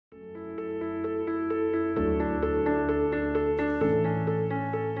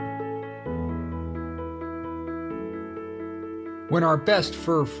When our best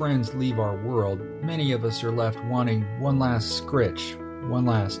fur friends leave our world, many of us are left wanting one last scritch, one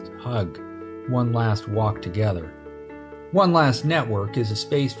last hug, one last walk together. One Last Network is a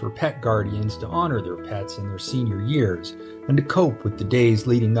space for pet guardians to honor their pets in their senior years and to cope with the days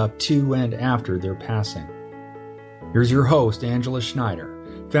leading up to and after their passing. Here's your host, Angela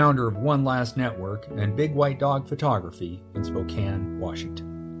Schneider, founder of One Last Network and Big White Dog Photography in Spokane, Washington.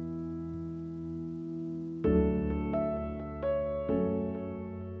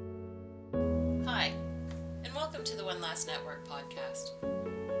 Hi, and welcome to the One Last Network podcast.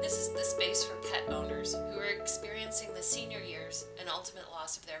 This is the space for pet owners who are experiencing the senior years and ultimate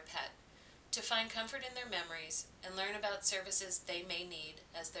loss of their pet to find comfort in their memories and learn about services they may need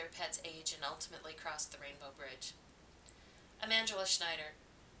as their pets age and ultimately cross the Rainbow Bridge. I'm Angela Schneider,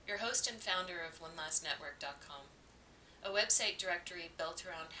 your host and founder of OneLastNetwork.com, a website directory built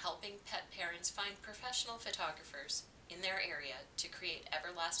around helping pet parents find professional photographers in their area to create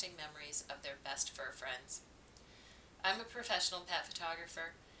everlasting memories of their best fur friends. I'm a professional pet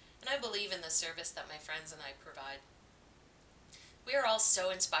photographer, and I believe in the service that my friends and I provide. We are all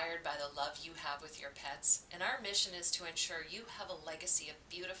so inspired by the love you have with your pets, and our mission is to ensure you have a legacy of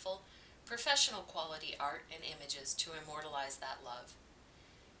beautiful, professional quality art and images to immortalize that love.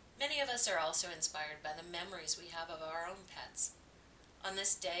 Many of us are also inspired by the memories we have of our own pets. On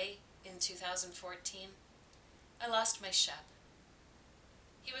this day, in 2014, I lost my Shep.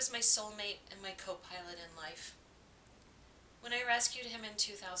 He was my soulmate and my co-pilot in life. When I rescued him in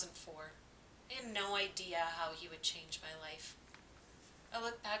 2004, I had no idea how he would change my life. I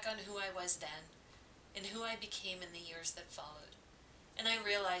look back on who I was then and who I became in the years that followed, and I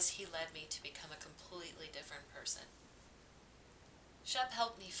realize he led me to become a completely different person. Shep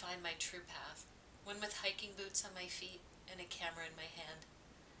helped me find my true path, one with hiking boots on my feet and a camera in my hand.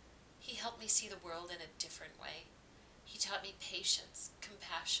 He helped me see the world in a different way. He taught me patience,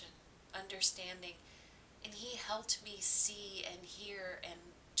 compassion, understanding, and he helped me see and hear and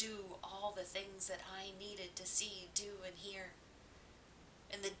do all the things that I needed to see, do, and hear.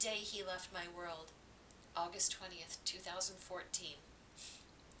 And the day he left my world, August 20th, 2014,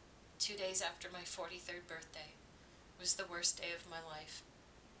 2 days after my 43rd birthday, was the worst day of my life.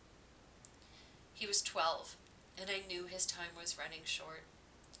 He was 12, and I knew his time was running short.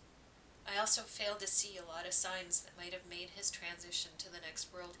 I also failed to see a lot of signs that might have made his transition to the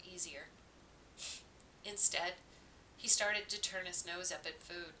next world easier. Instead, he started to turn his nose up at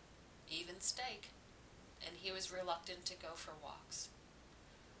food, even steak, and he was reluctant to go for walks.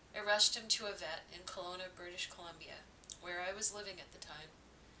 I rushed him to a vet in Kelowna, British Columbia, where I was living at the time,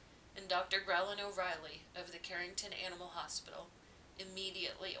 and Dr. Grellan O'Reilly of the Carrington Animal Hospital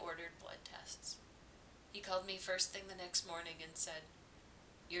immediately ordered blood tests. He called me first thing the next morning and said,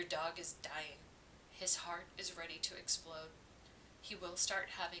 "Your dog is dying. His heart is ready to explode. He will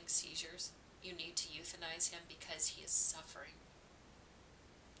start having seizures. You need to euthanize him because he is suffering."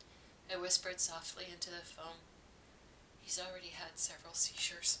 I whispered softly into the phone, "He's already had several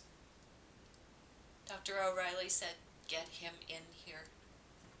seizures." Dr. O'Reilly said, "Get him in here."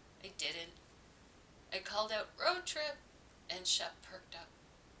 I didn't. I called out, "Road trip," and Shep perked up.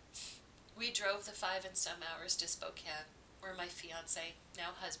 We drove the 5 and some hours to Spokane, where my fiancé,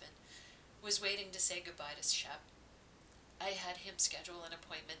 now husband, was waiting to say goodbye to Shep. I had him schedule an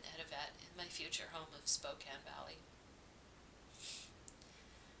appointment at a vet in my future home of Spokane Valley.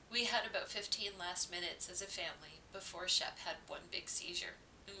 We had about 15 last minutes as a family before Shep had one big seizure,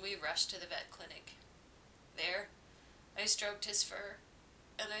 and we rushed to the vet clinic. There, I stroked his fur,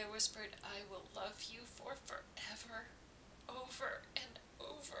 and I whispered, "I will love you for forever," over and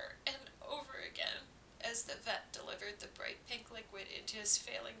over and over again, as the vet delivered the bright pink liquid into his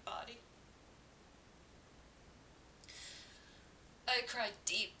failing body. I cried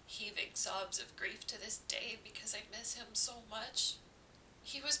deep, heaving sobs of grief to this day because I miss him so much.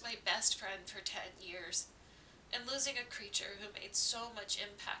 He was my best friend for 10 years, and losing a creature who made so much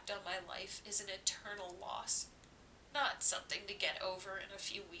impact on my life is an eternal loss, not something to get over in a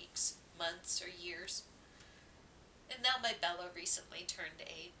few weeks, months, or years. And now my Bella recently turned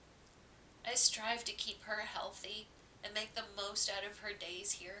 8. I strive to keep her healthy and make the most out of her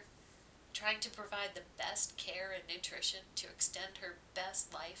days here, trying to provide the best care and nutrition to extend her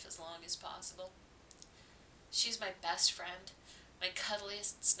best life as long as possible. She's my best friend, my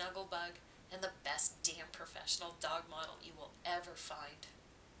cuddliest snuggle bug, and the best damn professional dog model you will ever find.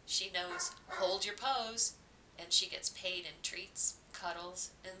 She knows, hold your pose, and she gets paid in treats,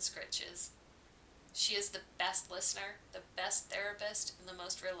 cuddles, and scritches. She is the best listener, the best therapist, and the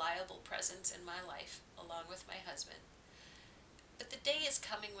most reliable presence in my life, along with my husband. But the day is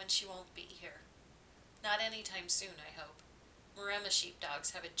coming when she won't be here. Not anytime soon, I hope. Maremma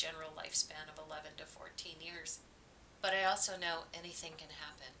sheepdogs have a general lifespan of 11 to 14 years. But I also know anything can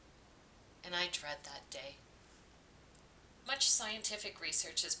happen, and I dread that day. Much scientific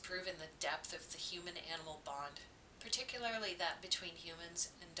research has proven the depth of the human-animal bond, particularly that between humans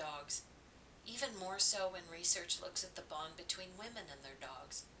and dogs, even more so when research looks at the bond between women and their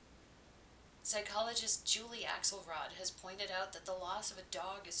dogs. Psychologist Julie Axelrod has pointed out that the loss of a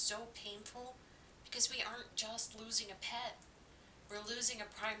dog is so painful because we aren't just losing a pet. We're losing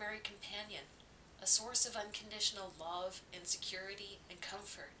a primary companion, a source of unconditional love and security and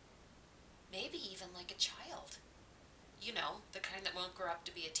comfort. Maybe even like a child. You know, the kind that won't grow up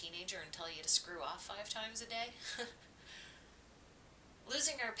to be a teenager and tell you to screw off 5 times a day.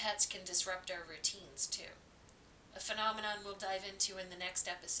 Losing our pets can disrupt our routines, too. A phenomenon we'll dive into in the next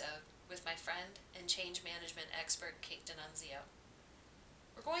episode with my friend and change management expert, Kate D'Annunzio.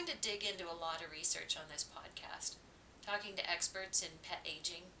 We're going to dig into a lot of research on this podcast, talking to experts in pet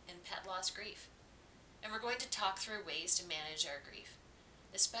aging and pet loss grief. And we're going to talk through ways to manage our grief,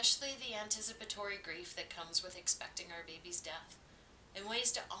 especially the anticipatory grief that comes with expecting our baby's death, and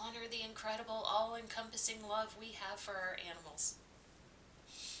ways to honor the incredible, all-encompassing love we have for our animals.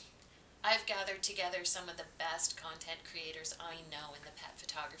 I've gathered together some of the best content creators I know in the pet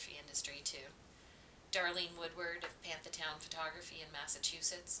photography industry, too. Darlene Woodward of Panthetown Photography in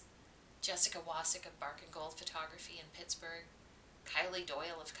Massachusetts, Jessica Wasik of Bark and Gold Photography in Pittsburgh, Kylie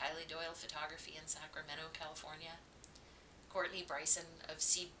Doyle of Kylie Doyle Photography in Sacramento, California, Courtney Bryson of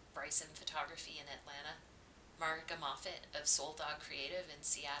C. Bryson Photography in Atlanta, Marika Moffat of Soul Dog Creative in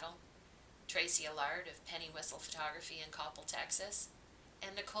Seattle, Tracy Allard of Penny Whistle Photography in Coppell, Texas,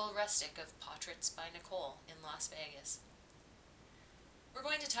 and Nicole Rustic of Portraits by Nicole in Las Vegas. We're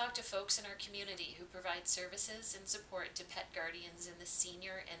going to talk to folks in our community who provide services and support to pet guardians in the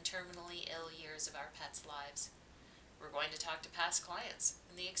senior and terminally ill years of our pets' lives. We're going to talk to past clients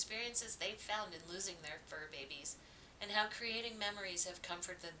and the experiences they've found in losing their fur babies and how creating memories have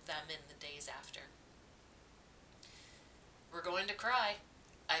comforted them in the days after. We're going to cry.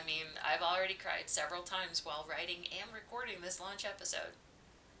 I mean, I've already cried several times while writing and recording this launch episode.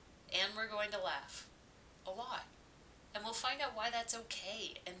 And we're going to laugh. A lot. And we'll find out why that's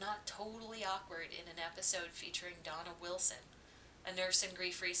okay and not totally awkward in an episode featuring Donna Wilson, a nurse and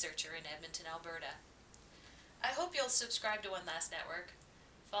grief researcher in Edmonton, Alberta. I hope you'll subscribe to One Last Network.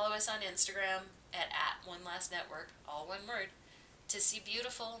 Follow us on Instagram at @OneLastNetwork, all one word, to see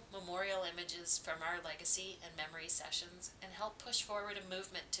beautiful memorial images from our legacy and memory sessions and help push forward a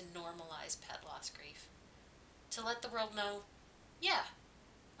movement to normalize pet loss grief. To let the world know, yeah,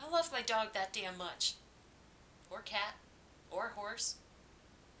 I love my dog that damn much. Or cat, or horse,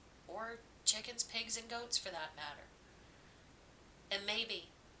 or chickens, pigs, and goats for that matter. And maybe,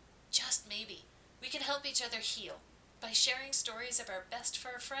 just maybe, we can help each other heal by sharing stories of our best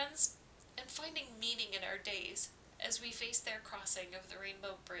fur friends and finding meaning in our days as we face their crossing of the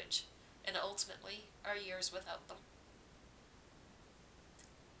Rainbow Bridge and ultimately our years without them.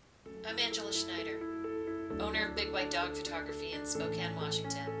 I'm Angela Schneider, owner of Big White Dog Photography in Spokane,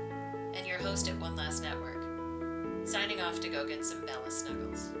 Washington, and your host at One Last Network, signing off to go get some Bella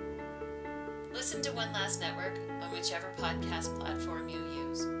Snuggles. Listen to One Last Network on whichever podcast platform you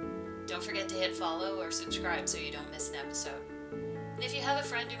use. Don't forget to hit follow or subscribe so you don't miss an episode. And if you have a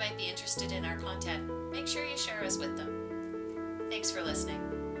friend who might be interested in our content, make sure you share us with them. Thanks for listening.